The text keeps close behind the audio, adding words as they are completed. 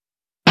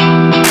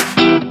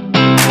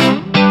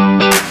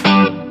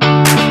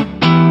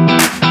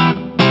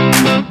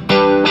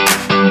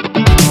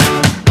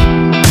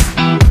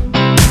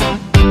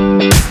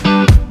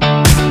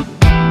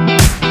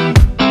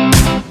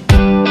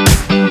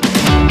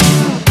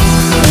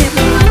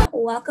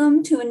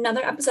Welcome to another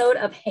episode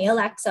of Hey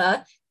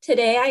Alexa.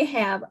 Today I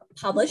have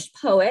published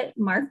poet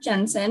Mark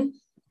Jensen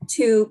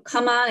to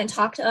come on and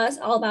talk to us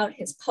all about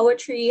his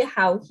poetry,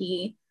 how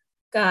he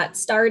got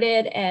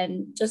started,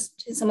 and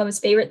just some of his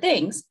favorite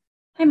things.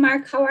 Hi,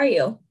 Mark. How are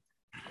you?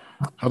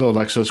 Hello,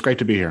 Alexa. It's great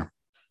to be here.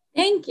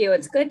 Thank you.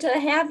 It's good to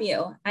have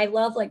you. I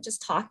love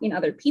just talking to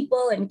other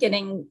people and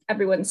getting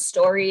everyone's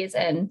stories.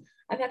 And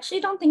I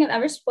actually don't think I've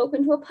ever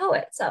spoken to a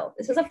poet. So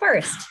this is a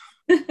first.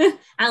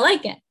 I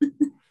like it.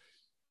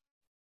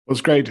 Well,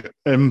 it's great.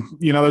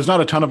 There's not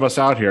a ton of us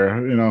out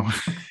here.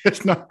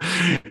 It's not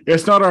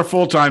our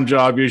full-time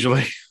job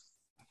usually.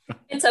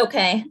 It's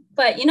okay.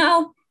 But you're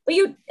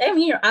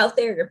out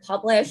there, you're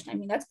published.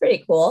 That's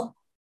pretty cool.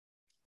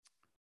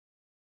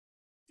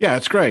 Yeah,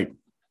 it's great.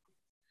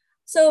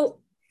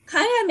 So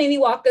kind of maybe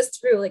walk us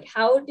through,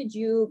 how did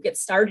you get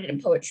started in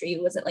poetry?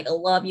 Was it a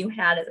love you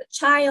had as a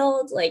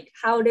child?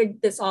 How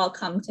did this all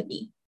come to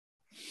be?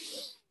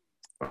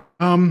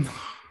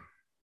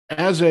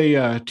 As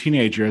a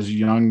teenager, as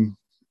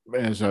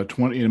a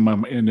 20 in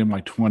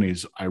my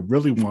 20s, I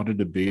really wanted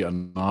to be a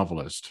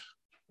novelist,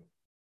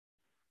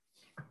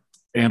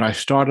 and I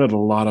started a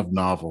lot of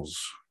novels,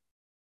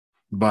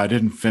 but I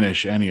didn't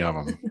finish any of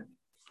them.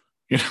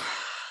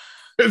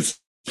 It's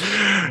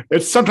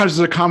sometimes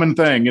a common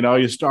thing.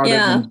 You start it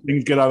and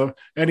things get out of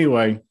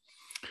anyway.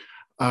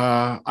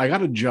 I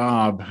got a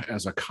job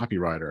as a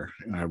copywriter,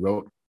 and I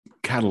wrote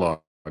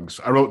catalogs.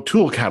 I wrote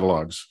tool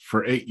catalogs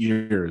for 8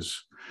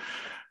 years.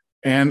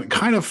 And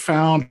kind of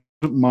found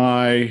I'm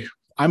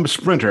a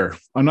sprinter.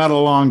 I'm not a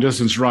long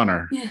distance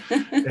runner.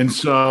 And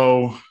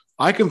so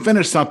I can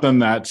finish something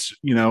that's,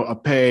 a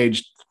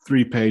page,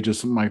 3 pages,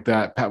 something like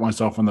that, pat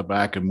myself on the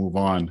back and move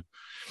on.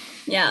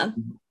 Yeah.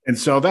 And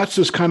so that's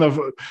just kind of,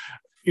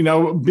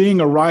 being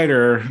a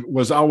writer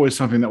was always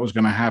something that was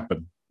going to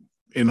happen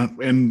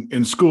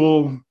in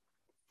school,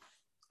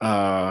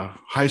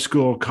 high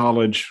school,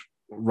 college,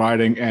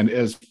 writing, and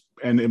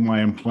in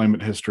my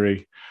employment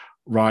history.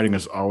 Writing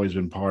has always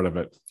been part of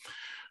it,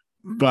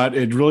 but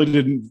it really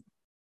didn't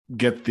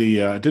get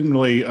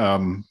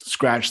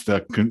scratch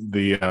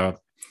the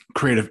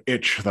creative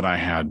itch that I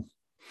had,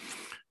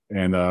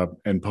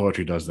 and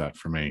poetry does that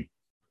for me.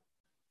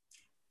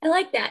 I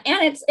like that,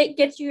 and it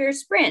gets you your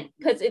sprint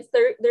because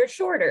they're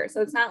shorter,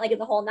 so it's not like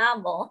it's a whole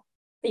novel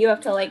that you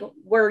have to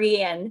worry,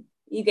 and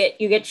you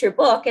get your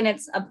book, and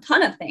it's a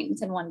ton of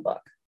things in one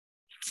book.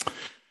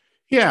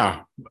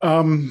 Yeah.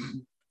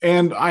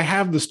 And I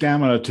have the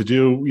stamina to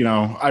do,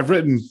 I've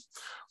written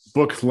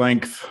book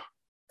length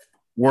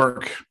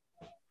work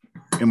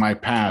in my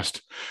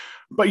past,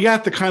 but you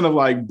have to kind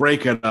of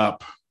break it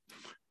up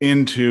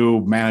into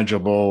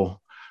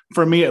manageable,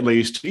 for me at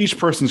least. Each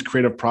person's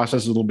creative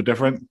process is a little bit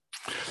different,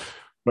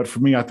 but for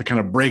me, I have to kind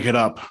of break it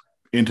up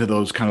into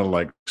those kind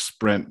of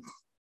sprint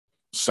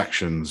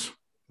sections.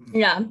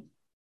 Yeah.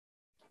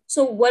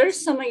 So what are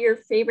some of your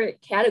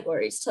favorite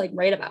categories to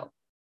write about?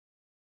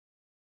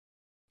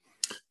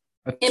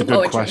 That's a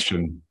good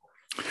question.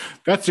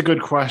 That's a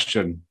good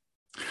question.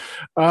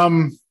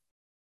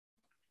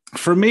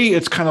 For me,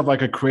 it's kind of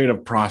like a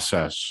creative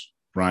process,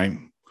 right?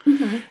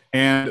 Mm-hmm.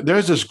 And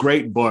there's this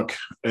great book,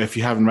 if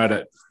you haven't read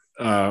it,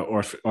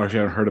 or if you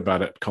haven't heard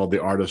about it, called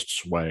The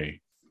Artist's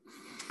Way,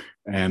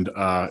 and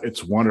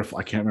it's wonderful.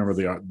 I can't remember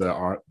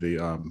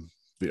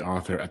the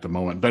author at the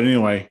moment, but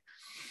anyway,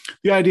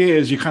 the idea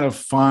is you kind of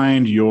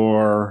find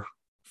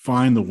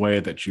the way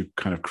that you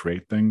kind of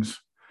create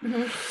things.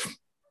 Mm-hmm.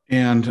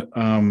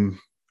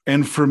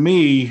 And for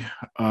me,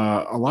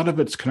 a lot of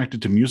it's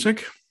connected to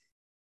music.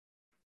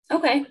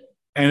 Okay.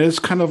 And it's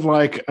kind of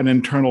like an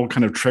internal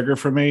kind of trigger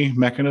for me,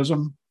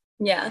 mechanism.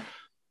 Yeah.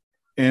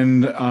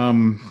 And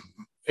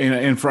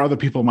for other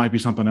people, it might be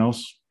something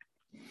else.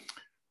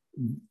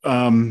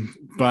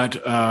 But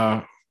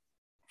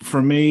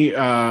for me,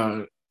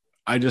 I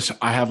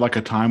have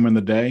a time in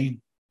the day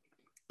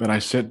that I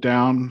sit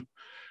down,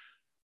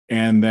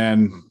 and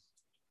then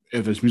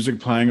if there's music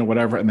playing or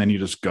whatever, and then you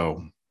just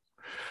go.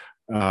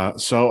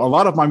 So a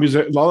lot of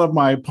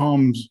my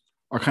poems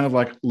are kind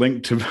of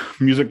linked to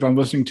music that I'm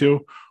listening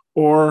to,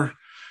 or,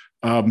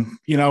 I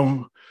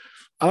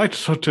like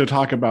to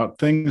talk about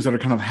things that are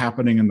kind of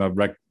happening in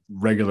the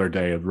regular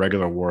day, of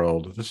regular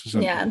world. This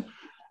isn't, I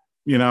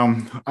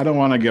don't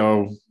want to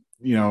go,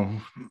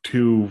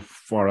 too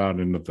far out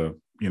into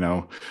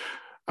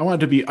I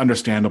want it to be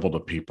understandable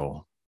to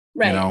people,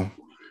 right.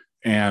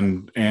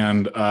 And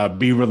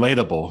be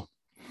relatable.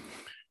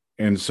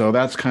 And so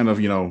that's kind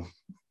of,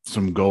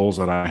 some goals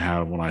that I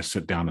have when I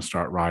sit down to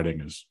start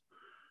writing is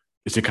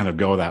to kind of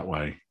go that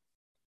way.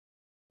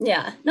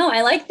 Yeah, no,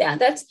 I like that.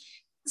 That's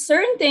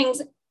certain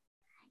things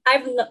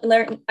I've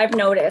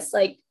noticed,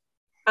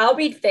 I'll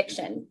read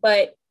fiction,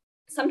 but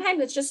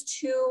sometimes it's just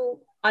too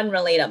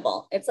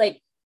unrelatable. It's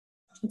like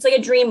a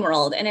dream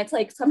world. And it's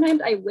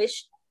sometimes I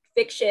wish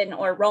fiction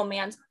or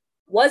romance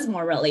was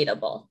more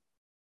relatable.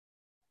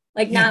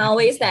 Not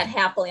always that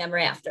happily ever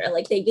after.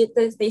 They get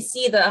this, they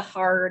see the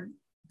hard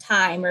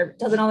time, or it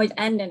doesn't always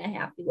end in a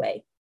happy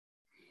way.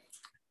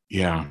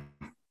 Yeah.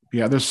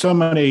 There's so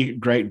many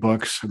great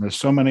books, and there's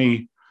so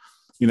many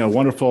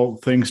wonderful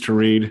things to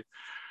read.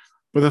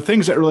 But the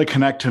things that really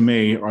connect to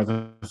me are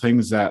the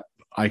things that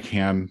I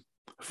can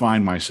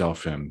find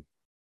myself in,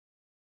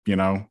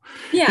 Yeah.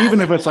 even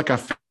if it's like a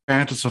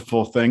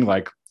fanciful thing,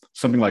 like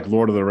something like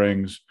Lord of the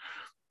Rings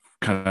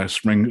kind of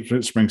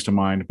springs to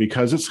mind,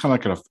 because it's kind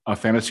of like a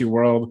fantasy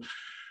world.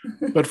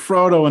 But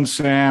Frodo and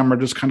Sam are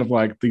just kind of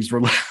like these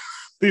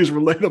these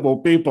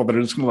relatable people that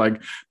are just kind of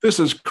like, this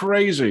is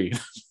crazy.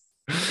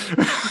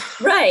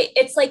 Right.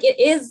 It's like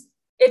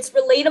it's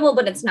relatable,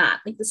 but it's not.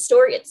 Like the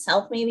story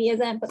itself maybe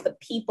isn't, but the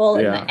people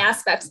and the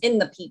aspects in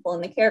the people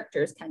and the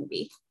characters can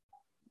be.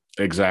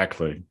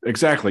 Exactly.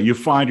 You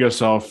find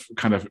yourself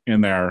kind of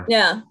in their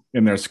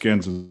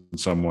skins in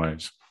some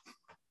ways.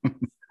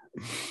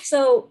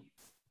 So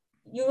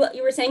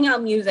you were saying how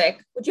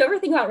music, would you ever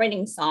think about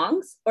writing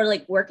songs or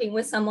like working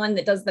with someone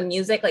that does the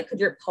music? Like, could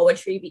your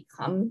poetry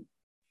become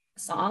a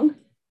song?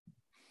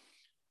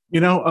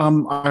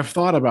 I've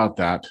thought about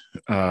that.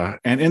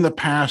 And in the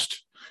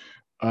past,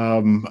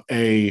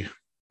 a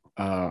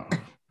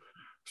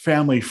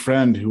family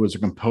friend who was a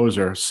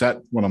composer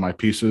set one of my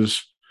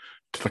pieces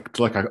to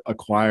like a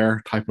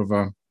choir type of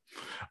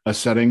a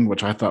setting,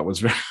 which I thought was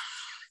very,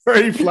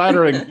 very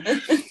flattering.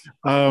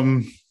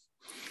 And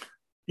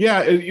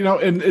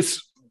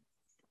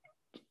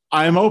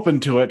I'm open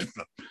to it.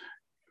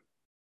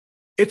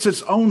 It's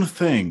its own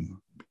thing.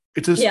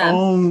 It's its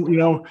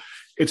own,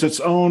 it's its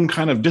own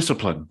kind of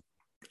discipline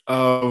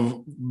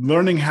of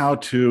learning how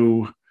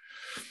to.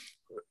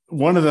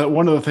 One of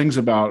the things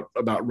about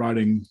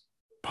writing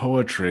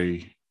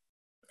poetry,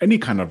 any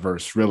kind of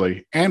verse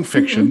really, and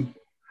fiction,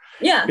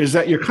 is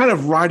that you're kind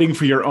of writing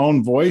for your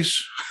own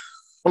voice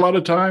a lot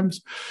of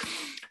times.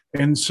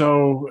 And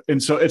so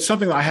it's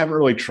something that I haven't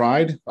really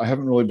tried. I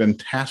haven't really been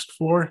tasked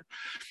for.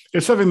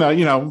 It's something that,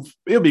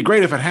 it'd be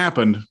great if it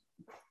happened.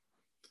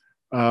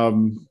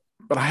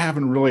 But I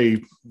haven't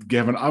really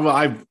given,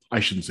 I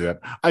shouldn't say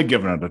that. I've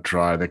given it a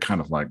try. They kind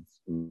of like,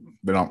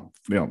 they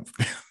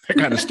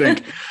kind of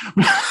stink.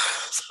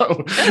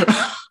 So,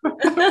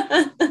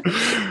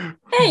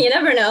 hey, you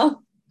never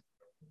know.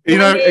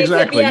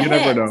 Exactly. You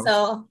never know.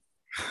 So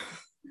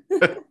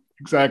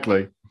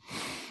exactly.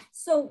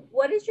 So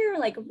what is your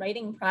like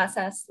writing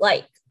process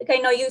like? Like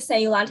I know you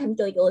say a lot of times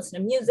you like to listen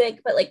to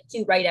music, but like do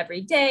you write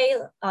every day?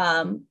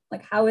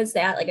 Like how is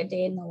that like a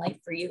day in the life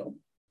for you?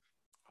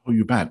 Oh,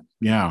 you bet.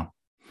 Yeah.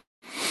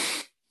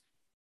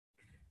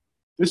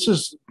 This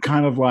is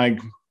kind of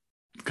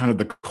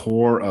the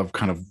core of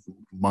kind of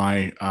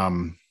my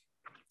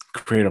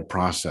creative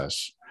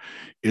process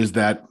is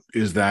that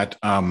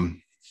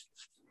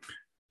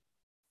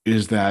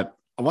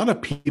a lot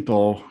of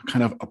people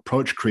kind of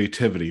approach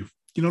creativity,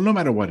 no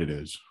matter what it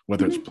is,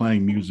 whether it's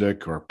playing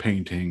music or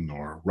painting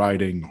or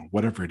writing or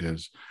whatever it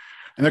is.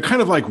 And they're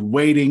kind of like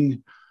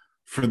waiting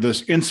for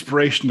this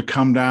inspiration to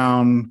come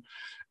down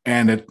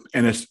and then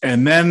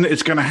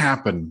it's going to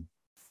happen.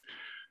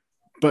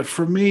 But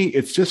for me,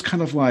 it's just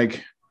kind of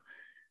like,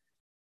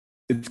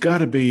 it's got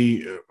to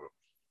be,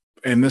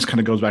 and this kind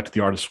of goes back to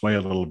the artist's way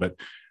a little bit.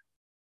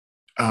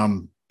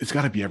 It's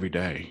got to be every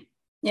day.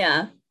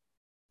 Yeah.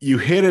 You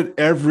hit it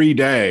every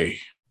day.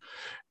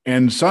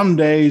 And some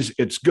days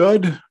it's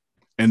good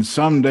and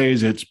some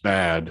days it's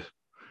bad.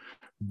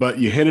 But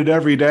you hit it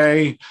every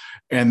day.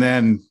 And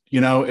then,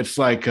 it's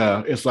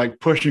like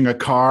pushing a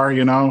car,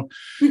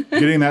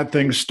 getting that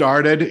thing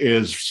started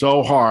is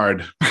so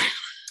hard.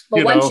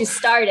 But once you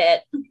start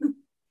it.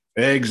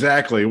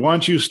 Exactly.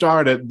 Once you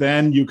start it,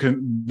 then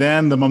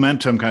the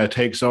momentum kind of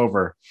takes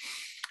over.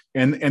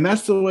 And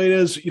that's the way it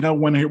is,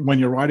 when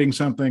you're writing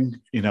something,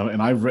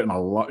 and I've written a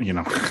lot,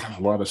 a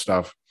lot of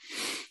stuff.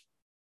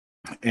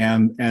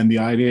 And the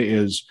idea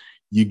is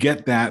you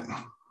get that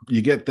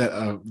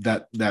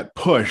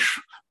push,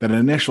 that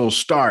initial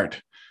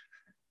start,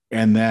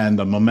 and then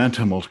the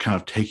momentum will kind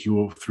of take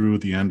you through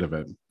the end of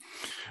it.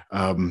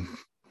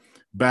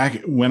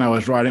 Back when I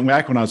was a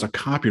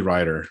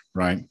copywriter,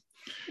 right?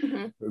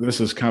 Mm-hmm.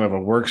 This is kind of a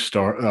work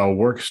story.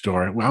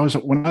 When I was a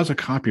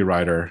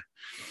copywriter,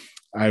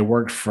 I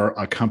worked for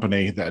a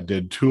company that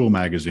did tool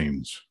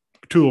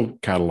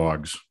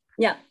catalogs.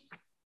 Yeah.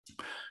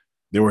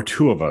 There were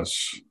two of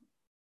us.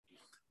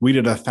 We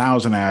did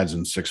 1,000 ads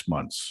in 6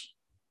 months.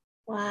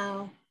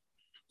 Wow.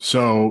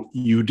 So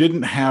you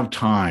didn't have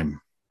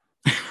time.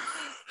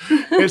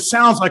 It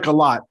sounds like a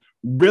lot.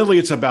 Really,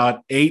 it's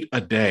about 8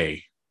 a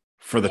day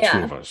for the two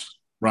of us,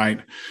 right?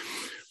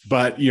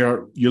 But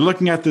you're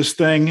looking at this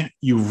thing,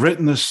 you've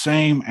written the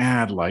same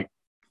ad like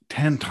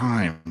 10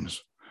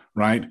 times,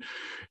 right?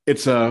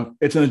 It's an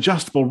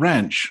adjustable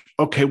wrench.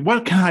 Okay,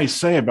 what can I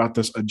say about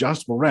this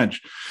adjustable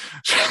wrench?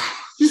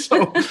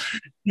 So,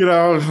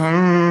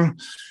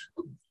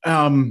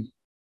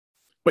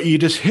 but you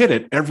just hit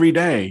it every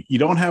day. You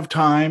don't have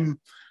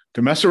time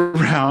to mess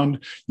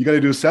around. You got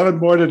to do 7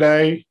 more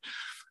today.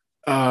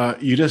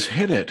 You just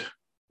hit it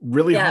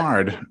really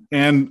hard.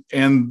 And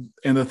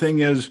the thing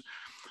is,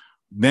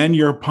 then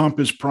your pump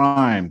is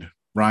primed,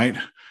 right?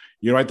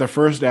 You write the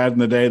first ad in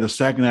the day, the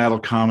second ad will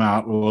come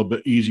out a little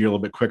bit easier, a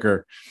little bit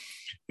quicker.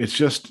 It's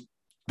just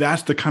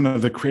that's the kind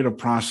of the creative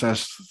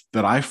process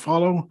that I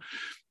follow.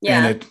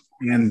 Yeah.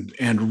 And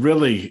and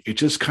really it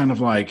just kind of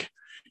like,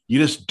 you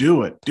just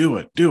do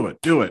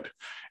it.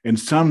 And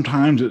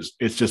sometimes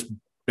it's just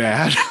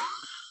bad.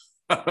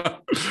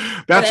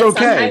 That's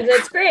okay. Sometimes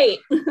it's great.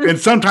 And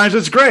sometimes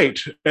it's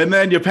great. And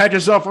then you pat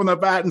yourself on the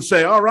back and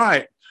say, all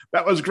right,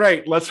 that was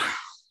great. Let's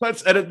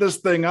edit this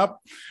thing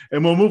up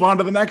and we'll move on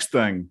to the next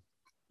thing.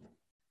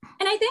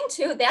 And I think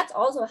too, that's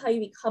also how you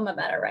become a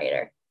better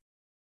writer.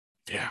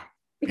 Yeah.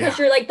 Because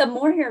you're like, the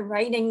more you're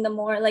writing, the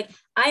more like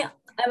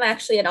I'm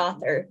actually an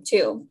author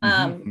too.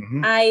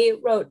 I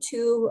wrote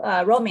 2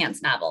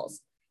 romance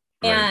novels.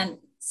 Right. And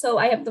so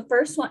I have the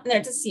first one, and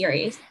it's a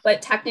series,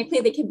 but technically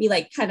they can be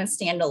like kind of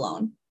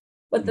standalone.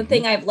 But the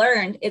thing I've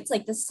learned, it's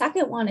like the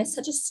second one is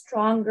such a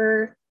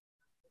stronger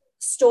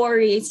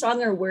story,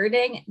 stronger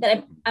wording,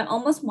 that I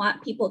almost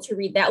want people to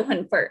read that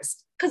one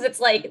first. Because it's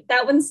like,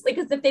 that one's like,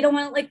 because if they don't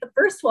want to like the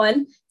first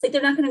one, it's like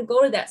they're not going to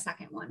go to that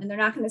second one and they're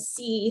not going to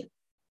see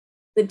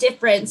the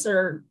difference.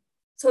 Or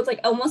so it's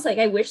like almost like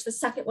I wish the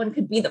second one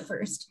could be the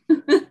first.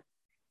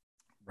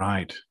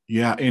 Right.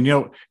 Yeah.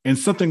 And, and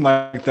something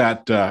like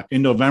that,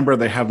 in November,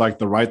 they have like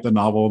the Write the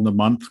Novel in the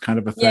Month kind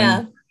of a thing.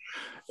 Yeah.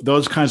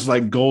 Those kinds of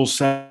like goal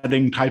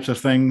setting types of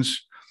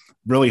things,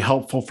 really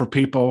helpful for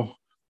people,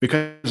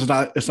 because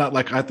it's not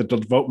like I have to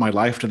devote my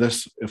life to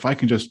this. If I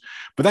can just,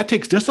 but that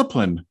takes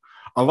discipline.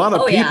 A lot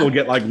of people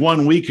get like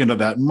 1 week into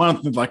that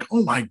month and like,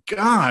 oh my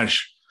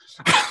gosh.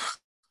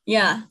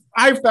 Yeah.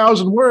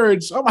 5,000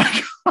 words. Oh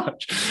my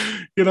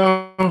gosh.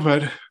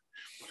 But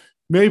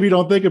maybe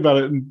don't think about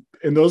it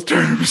in those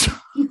terms.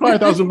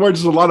 5,000 words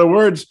is a lot of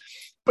words,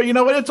 but you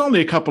know what? It's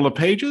only a couple of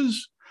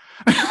pages.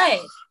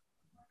 Right.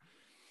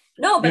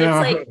 No, but it's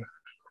like,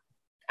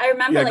 I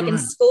remember like in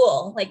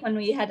school, like when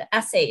we had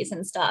essays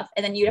and stuff,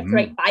 and then you'd have to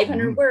write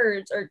 500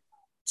 words or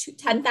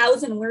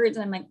 10,000 words.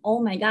 And I'm like,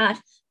 oh my gosh.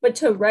 But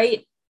to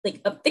write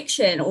like a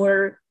fiction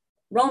or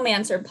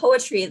romance or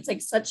poetry, it's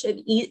like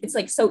it's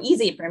like so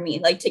easy for me,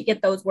 like to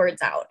get those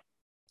words out.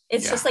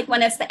 It's just like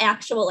when it's the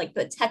actual, like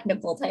the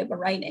technical type of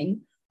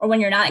writing, or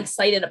when you're not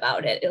excited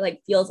about it, it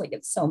like feels like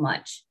it's so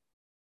much.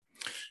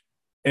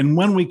 And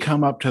when we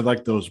come up to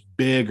like those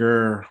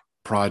bigger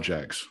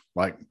projects,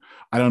 like,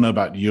 I don't know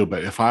about you,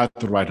 but if I have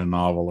to write a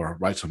novel or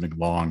write something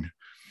long,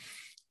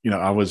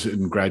 I was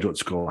in graduate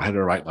school, I had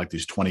to write like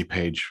these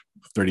 20-page,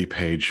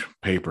 30-page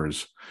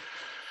papers,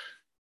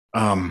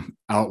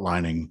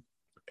 outlining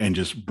and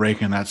just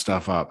breaking that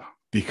stuff up,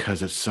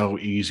 because it's so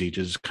easy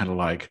to just kind of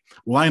like,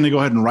 well, I'm going to go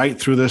ahead and write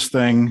through this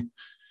thing.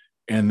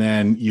 And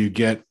then you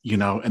get,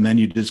 and then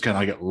you just kind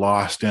of get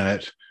lost in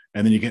it.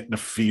 And then you get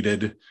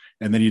defeated.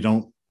 And then you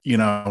don't,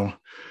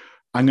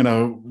 I'm going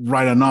to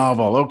write a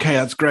novel. Okay,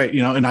 that's great.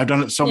 And I've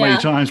done it so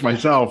many times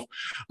myself.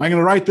 I'm going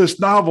to write this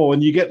novel,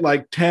 and you get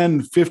like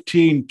 10,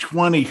 15,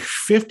 20,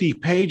 50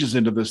 pages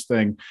into this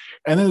thing.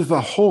 And then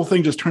the whole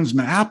thing just turns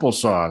into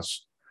applesauce.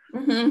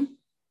 Mm-hmm.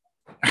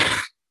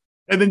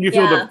 And then you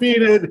feel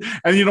defeated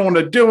and you don't want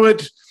to do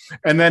it.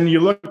 And then you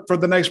look for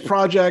the next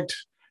project,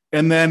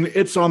 and then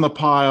it's on the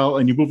pile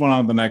and you move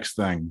on to the next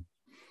thing.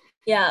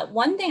 Yeah.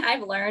 One thing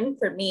I've learned,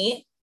 for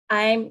me,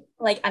 I'm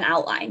like an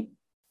outline.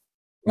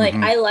 Like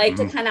I like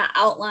to kind of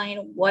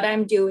outline what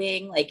I'm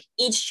doing, like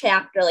each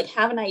chapter, like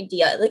have an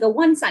idea, like a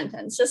 1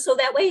 sentence, just so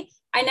that way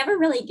I never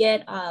really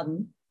get,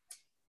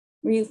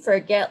 you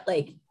forget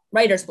like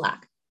writer's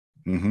block.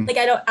 Like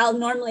I'll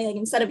normally, like,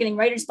 instead of getting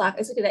writer's block,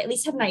 I could at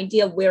least have an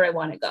idea of where I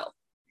want to go,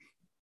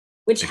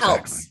 which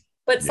helps.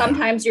 But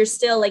sometimes you're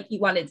still like, you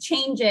want to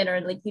change it,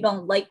 or like you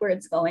don't like where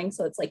it's going.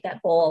 So it's like that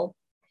whole,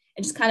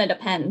 it just kind of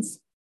depends.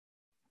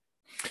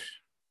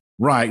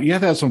 Right. You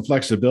have to have some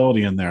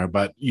flexibility in there,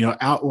 but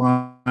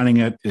outlining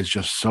it is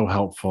just so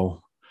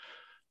helpful,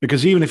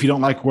 because even if you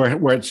don't like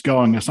where it's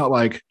going, it's not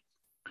like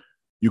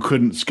you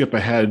couldn't skip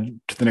ahead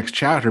to the next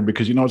chapter,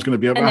 because it's going to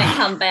be about, and then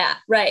come back.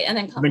 Right. And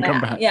then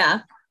come back.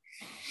 Yeah.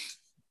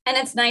 And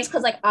it's nice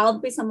because like I'll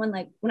be someone,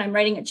 like when I'm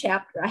writing a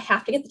chapter, I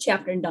have to get the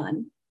chapter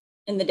done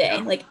in the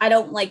day. Like I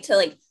don't like to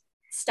like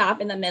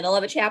stop in the middle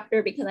of a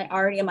chapter, because I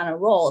already am on a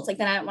roll. It's like,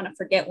 then I don't want to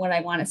forget what I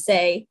want to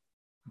say.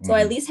 So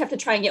I at least have to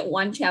try and get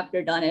 1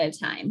 chapter done at a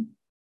time.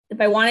 If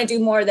I want to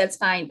do more, that's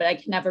fine, but I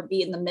can never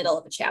be in the middle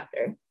of a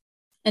chapter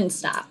and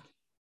stop.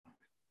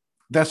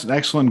 That's an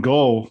excellent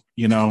goal.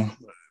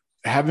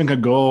 Having a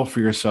goal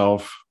for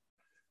yourself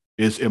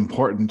is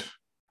important.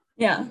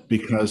 Yeah.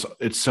 Because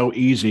it's so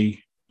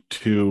easy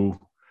to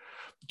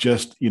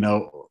just,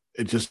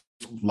 it just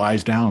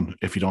lies down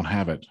if you don't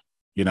have it,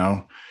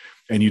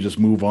 and you just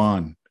move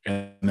on,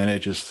 and then it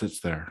just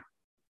sits there.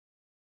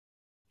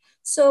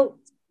 So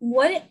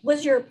what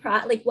was your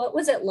what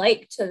was it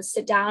like to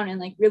sit down and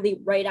like really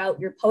write out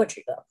your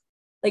poetry book?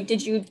 Like,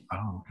 did you,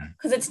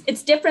 because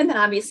it's different than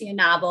obviously a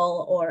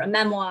novel or a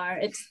memoir.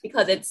 It's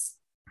because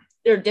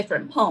they're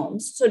different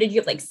poems. So did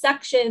you have like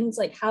sections?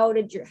 Like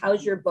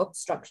how's your book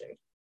structured?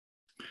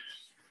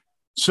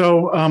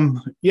 So,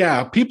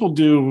 people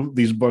do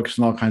these books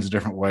in all kinds of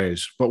different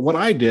ways. But what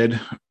I did,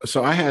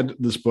 so I had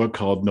this book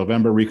called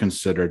November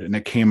Reconsidered, and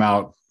it came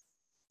out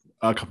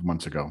a couple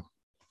months ago,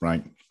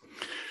 right?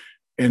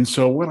 And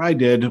so what I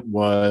did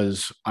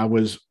was I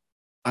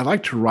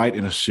like to write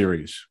in a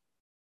series.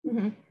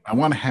 Mm-hmm. I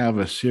want to have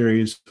a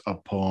series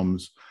of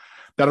poems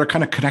that are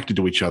kind of connected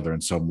to each other in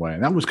some way.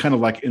 And that was kind of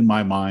like in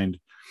my mind.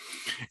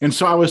 And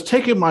so I was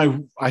taking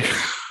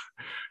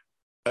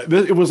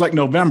it was like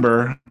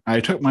November. I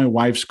took my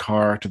wife's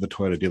car to the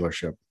Toyota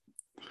dealership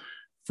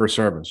for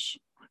service.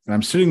 And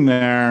I'm sitting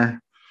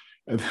there,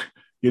 and,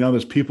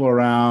 there's people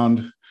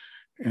around,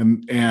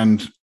 and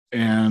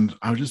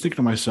I was just thinking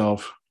to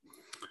myself,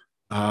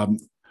 I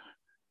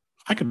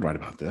could write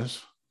about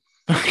this.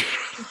 I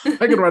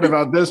could write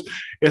about this.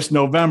 It's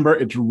November.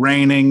 It's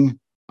raining.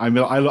 I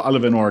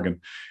live in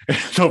Oregon.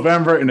 It's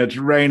November and it's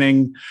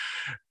raining.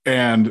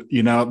 And,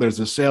 there's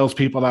the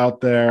salespeople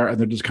out there and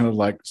they're just kind of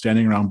like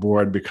standing around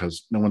bored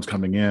because no one's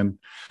coming in.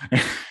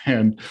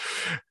 And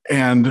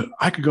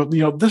I could go,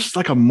 this is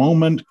like a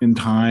moment in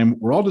time.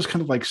 We're all just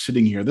kind of like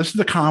sitting here. This is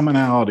the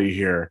commonality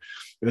here.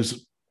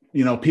 There's,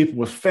 people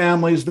with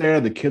families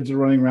there. The kids are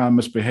running around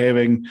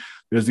misbehaving.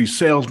 There's these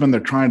salesmen. They're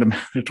trying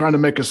to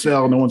make a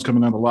sale. No one's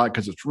coming on the lot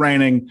because it's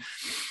raining.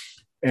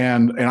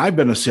 And I've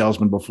been a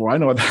salesman before. I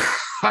know what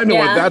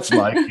that's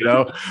like.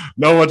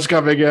 No one's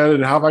coming in,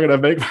 and how am I going to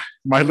make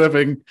my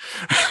living?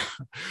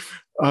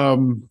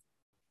 And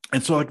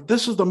so like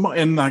this is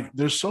and like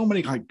there's so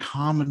many like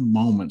common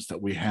moments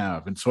that we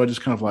have, and so I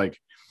just kind of like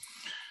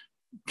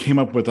came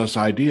up with this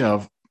idea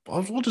of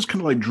we'll just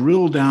kind of like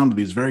drill down to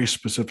these very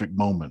specific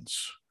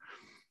moments.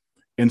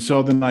 And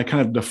so then I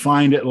kind of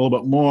defined it a little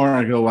bit more.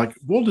 I go like,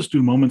 we'll just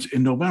do moments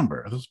in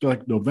November. This will be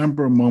like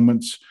November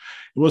moments.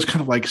 It was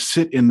kind of like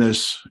sit in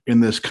this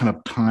kind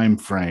of time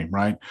frame,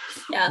 right?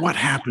 Yeah. What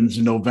happens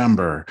in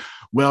November?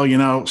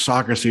 Well,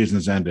 soccer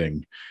season's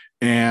ending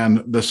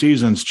and the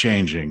season's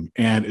changing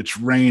and it's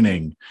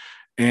raining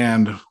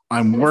and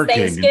I'm working.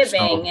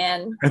 Thanksgiving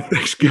and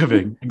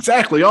Thanksgiving.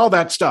 Exactly. All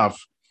that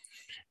stuff.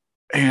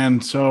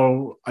 And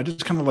so I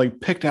just kind of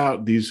like picked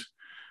out these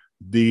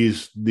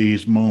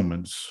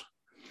moments.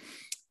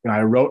 And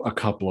I wrote a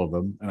couple of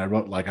them, and I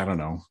wrote like, I don't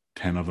know,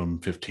 10 of them,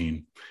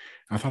 15.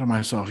 I thought to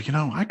myself,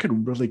 I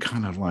could really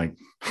kind of like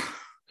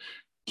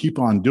keep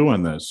on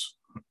doing this.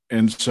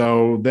 And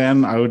so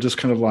then I would just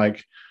kind of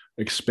like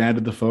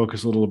expanded the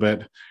focus a little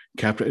bit,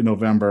 kept it in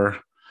November,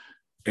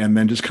 and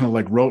then just kind of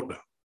like wrote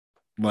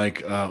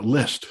like a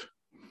list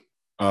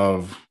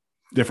of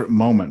different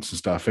moments and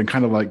stuff, and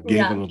kind of like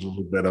gave it a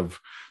little bit of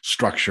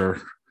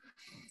structure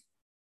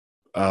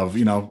of,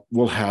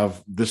 we'll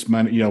have this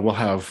many, we'll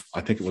have, I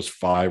think it was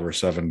 5 or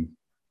 7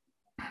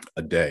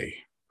 a day.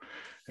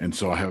 And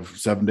so I have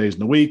 7 days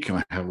in a week, and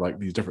I have like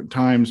these different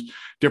times,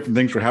 different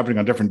things were happening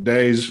on different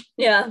days.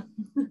 Yeah.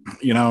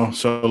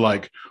 So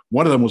like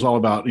one of them was all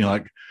about,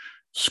 like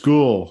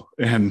school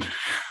and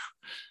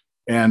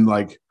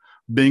like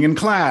being in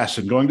class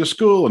and going to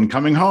school and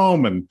coming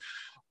home and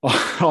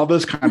all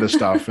this kind of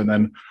stuff. And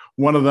then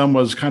one of them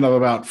was kind of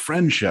about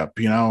friendship,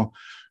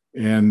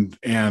 and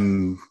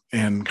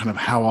kind of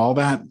how all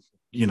that,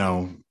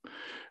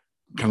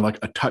 kind of like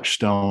a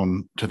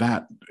touchstone to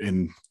that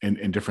in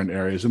different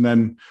areas. And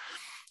then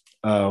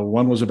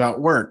one was about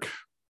work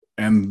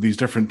and these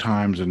different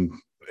times. And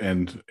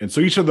so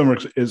each of them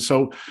is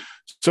so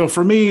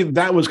for me,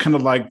 that was kind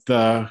of like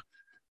the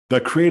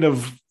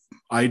creative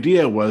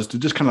idea was to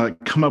just kind of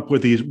like come up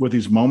with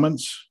these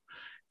moments.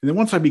 And then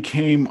once I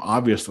became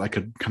obvious that I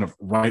could kind of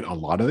write a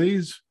lot of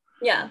these,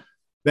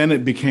 then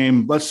it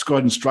became, let's go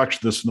ahead and structure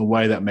this in a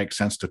way that makes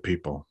sense to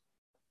people.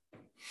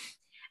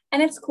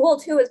 And it's cool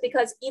too, is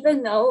because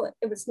even though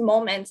it was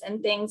moments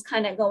and things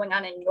kind of going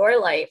on in your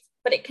life,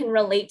 but it can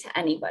relate to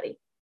anybody.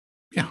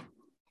 Yeah.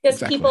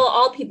 Because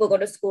all people go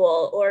to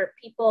school, or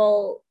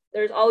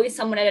there's always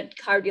someone at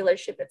a car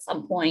dealership at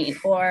some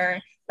point, or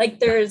like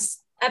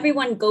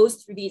everyone goes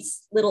through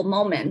these little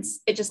moments.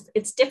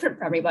 It's different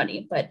for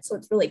everybody, but so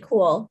it's really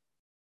cool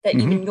that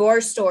even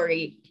your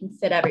story can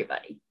fit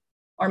everybody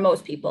or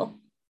most people.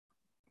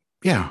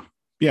 Yeah.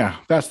 Yeah,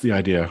 that's the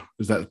idea,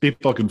 is that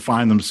people can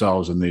find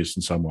themselves in these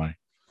in some way.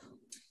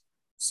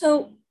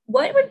 So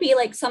what would be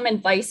like some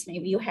advice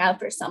maybe you have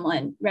for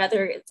someone,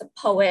 whether it's a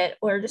poet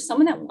or just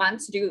someone that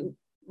wants to do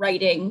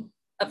writing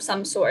of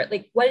some sort?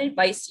 Like, what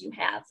advice do you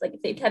have? Like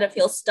if they kind of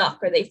feel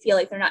stuck or they feel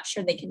like they're not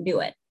sure they can do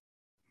it.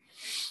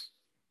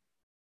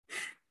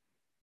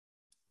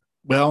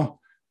 Well,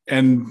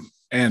 and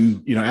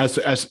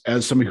as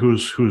somebody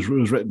who's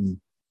written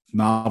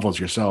novels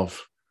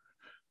yourself,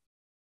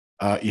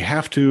 you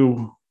have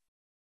to,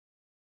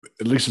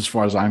 at least as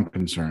far as I'm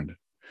concerned,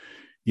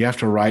 you have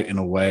to write in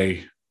a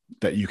way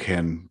that you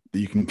can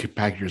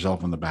pat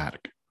yourself on the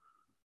back,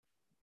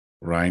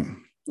 right?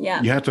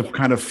 Yeah. You have to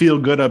kind of feel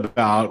good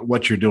about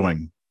what you're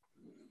doing.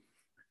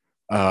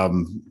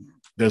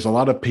 There's a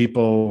lot of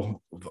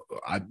people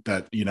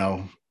that,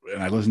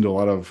 and I listen to a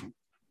lot of,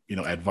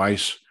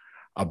 advice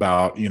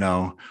about,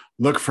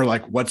 look for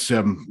like what's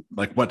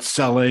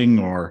selling,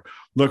 or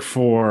look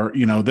for,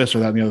 this or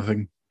that and the other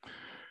thing.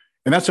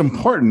 And that's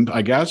important,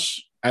 I guess,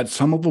 at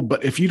some level.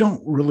 But if you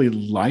don't really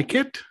like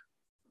it,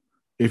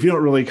 if you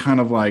don't really kind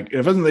of like, if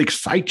it doesn't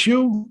excite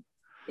you,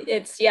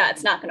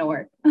 It's not going to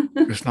work.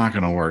 It's not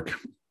going to work.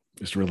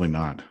 It's really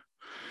not.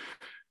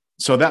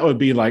 So that would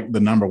be like the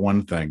number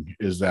one thing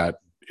is that,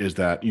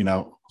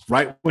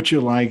 write what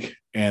you like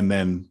and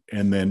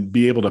then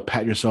be able to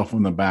pat yourself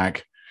on the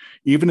back,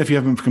 even if you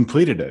haven't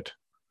completed it,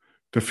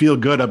 to feel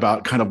good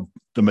about kind of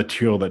the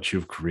material that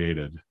you've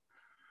created,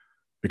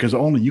 because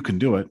only you can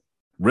do it,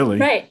 really.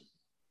 Right.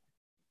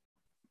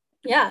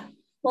 Yeah.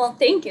 Well,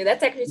 thank you.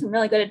 That's actually some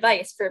really good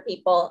advice for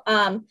people.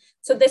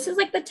 So this is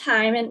like the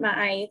time in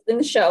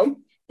the show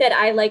that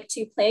I like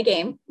to play a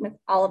game with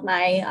all of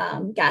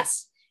my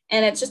guests.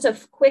 And it's just a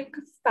quick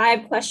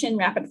 5-question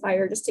rapid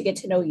fire just to get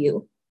to know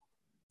you.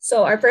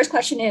 So our first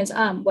question is,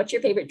 what's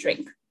your favorite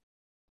drink?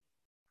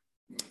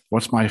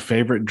 What's my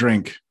favorite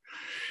drink?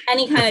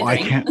 Any kind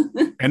of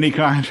drink. Any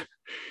kind.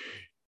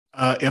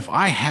 If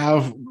I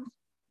have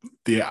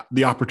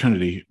the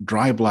opportunity,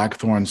 dry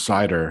blackthorn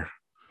cider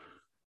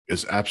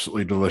is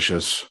absolutely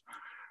delicious.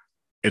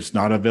 It's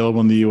not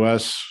available in the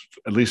US.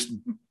 At least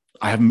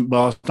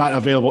it's not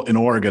available in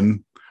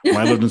Oregon. When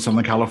I lived in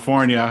Southern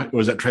California, it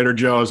was at Trader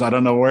Joe's. I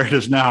don't know where it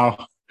is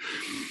now.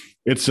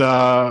 It's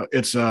a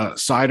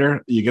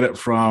cider. You get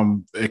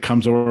it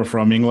comes over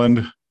from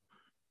England.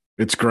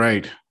 It's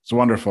great. It's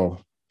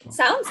wonderful.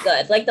 Sounds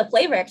good. Like the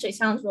flavor actually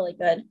sounds really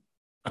good.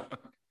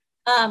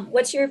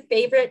 What's your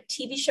favorite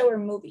TV show or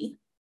movie?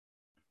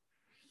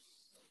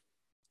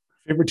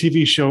 Favorite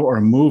TV show or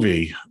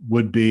movie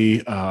would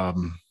be,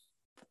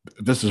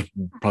 this is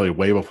probably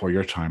way before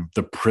your time,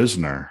 The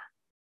Prisoner.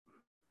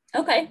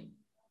 Okay.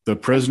 The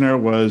Prisoner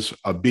was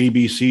a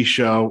BBC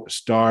show,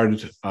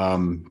 starred, I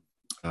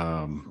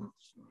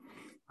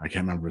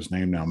can't remember his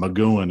name now.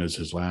 McGowan is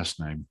his last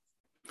name.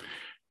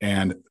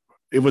 And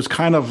it was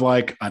kind of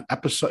like an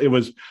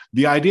episode.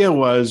 The idea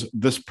was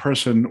this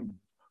person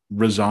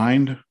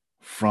resigned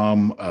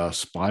from a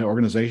spy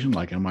organization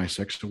like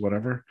MI6 or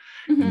whatever.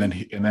 Mm-hmm.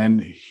 And then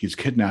he's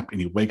kidnapped and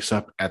he wakes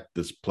up at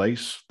this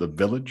place, the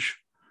village.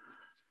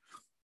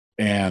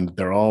 And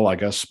they're all, I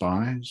guess,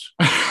 spies.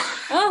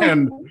 Oh.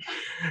 and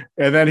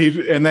then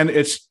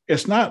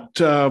it's not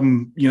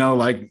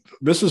like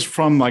this is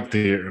from like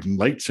the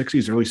late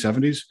 60s, early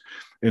 70s.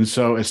 And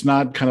so it's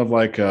not kind of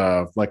like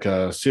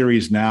a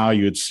series now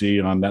you'd see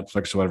on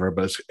Netflix or whatever,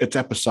 but it's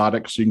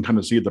episodic. So you can kind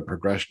of see the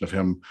progression of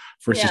him.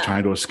 First, he's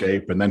trying to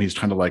escape, and then he's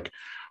trying to like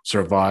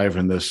survive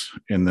in this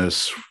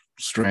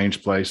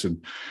strange place.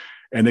 And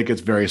it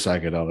gets very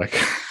psychedelic.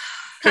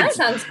 That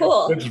sounds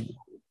cool.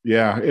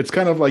 It's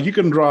kind of like you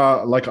can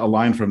draw like a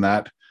line from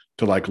that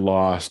to like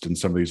Lost and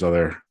some of these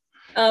other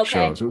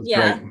shows.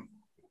 Great.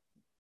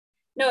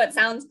 No, it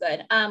sounds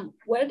good.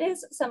 What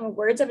is some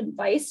words of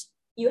advice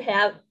you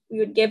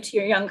would give to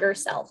your younger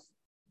self?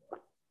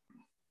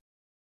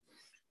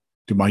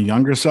 To my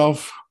younger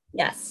self?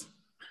 Yes.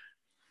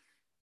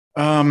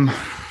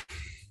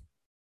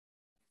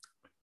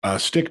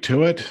 Stick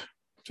to it.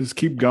 Just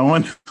keep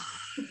going.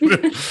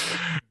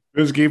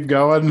 Just keep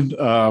going.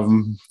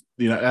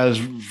 As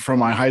from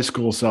my high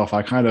school self,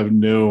 I kind of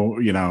knew,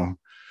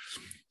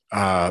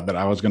 that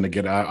I was going to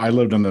get out. I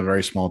lived in a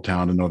very small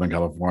town in Northern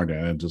California,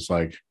 and just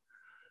like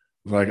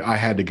I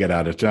had to get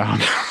out of town.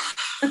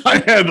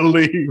 I had to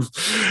leave.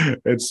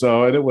 And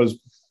so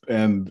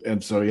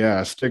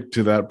stick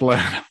to that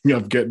plan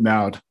of getting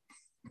out.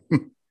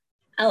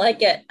 I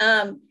like it.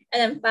 And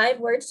then 5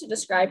 words to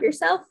describe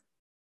yourself.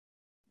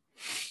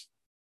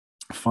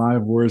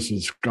 5 words to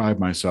describe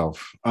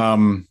myself.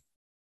 I'd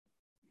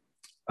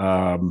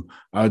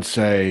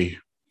say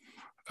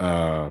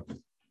 5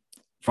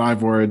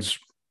 words.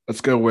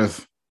 Let's go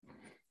with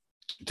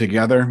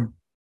together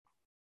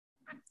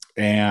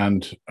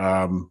and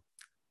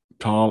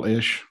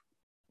tall-ish.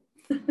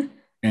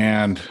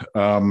 And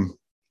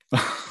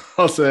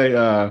I'll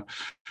say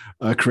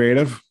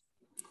creative.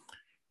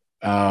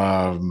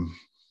 I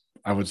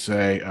would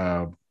say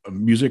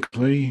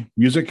musically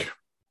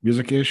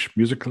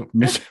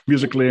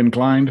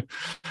inclined,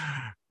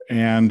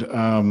 and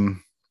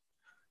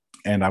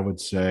I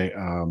would say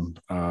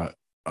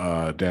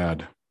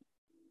dad.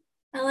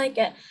 I like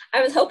it.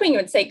 I was hoping you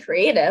would say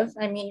creative.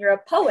 I mean, you're a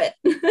poet.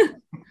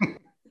 And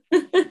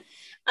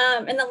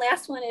the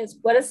last one is,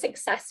 what does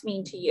success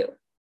mean to you?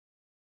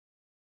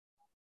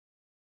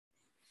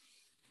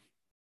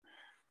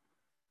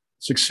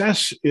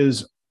 Success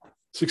is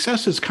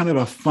kind of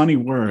a funny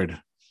word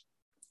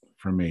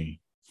for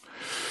me.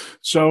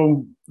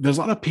 So there's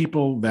a lot of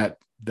people that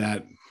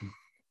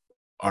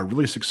are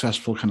really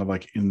successful kind of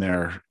like in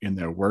their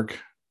work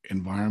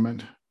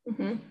environment.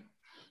 Mm-hmm.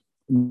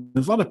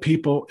 There's a lot of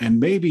people, and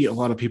maybe a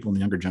lot of people in the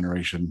younger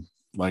generation,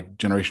 like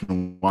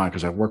Generation Y,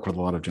 because I've worked with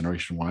a lot of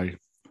Generation Y,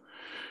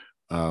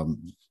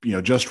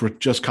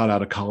 just got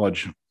out of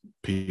college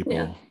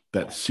people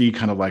that see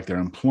kind of like their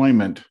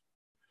employment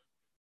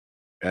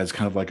as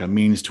kind of like a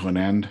means to an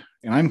end.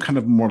 And I'm kind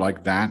of more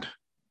like that.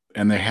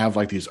 And they have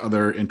like these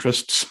other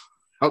interests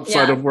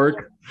outside of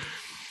work.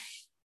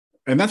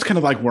 And that's kind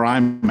of like where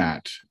I'm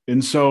at.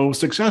 And so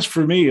success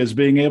for me is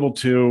being able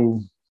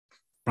to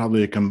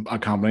probably a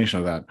combination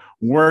of that,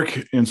 work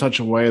in such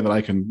a way that I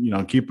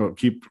can, keep a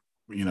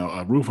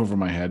roof over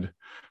my head,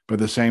 but at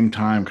the same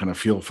time, kind of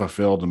feel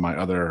fulfilled in my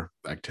other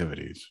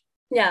activities.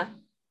 Yeah,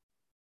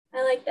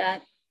 I like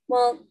that.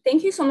 Well,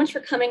 thank you so much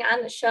for coming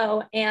on the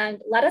show, and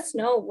let us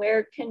know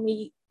where can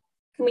we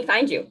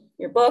find you,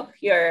 your book,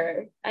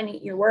 your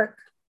work.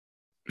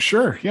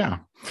 Sure, yeah.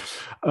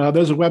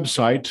 There's a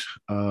website,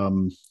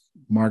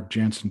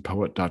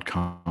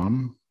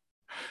 markjansenpoet.com.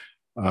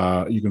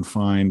 You can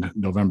find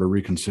November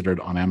Reconsidered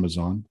on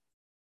Amazon.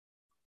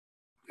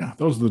 Yeah,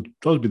 those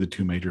would be the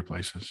two major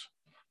places.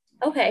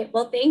 Okay,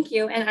 well, thank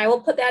you. And I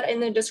will put that in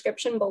the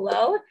description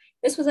below.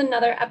 This was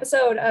another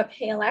episode of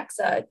Hey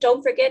Alexa.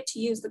 Don't forget to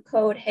use the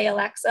code Hey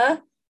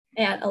Alexa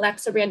at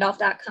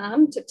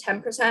alexarandolph.com to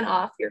 10%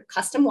 off your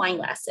custom wine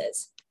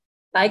glasses.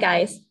 Bye,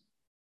 guys.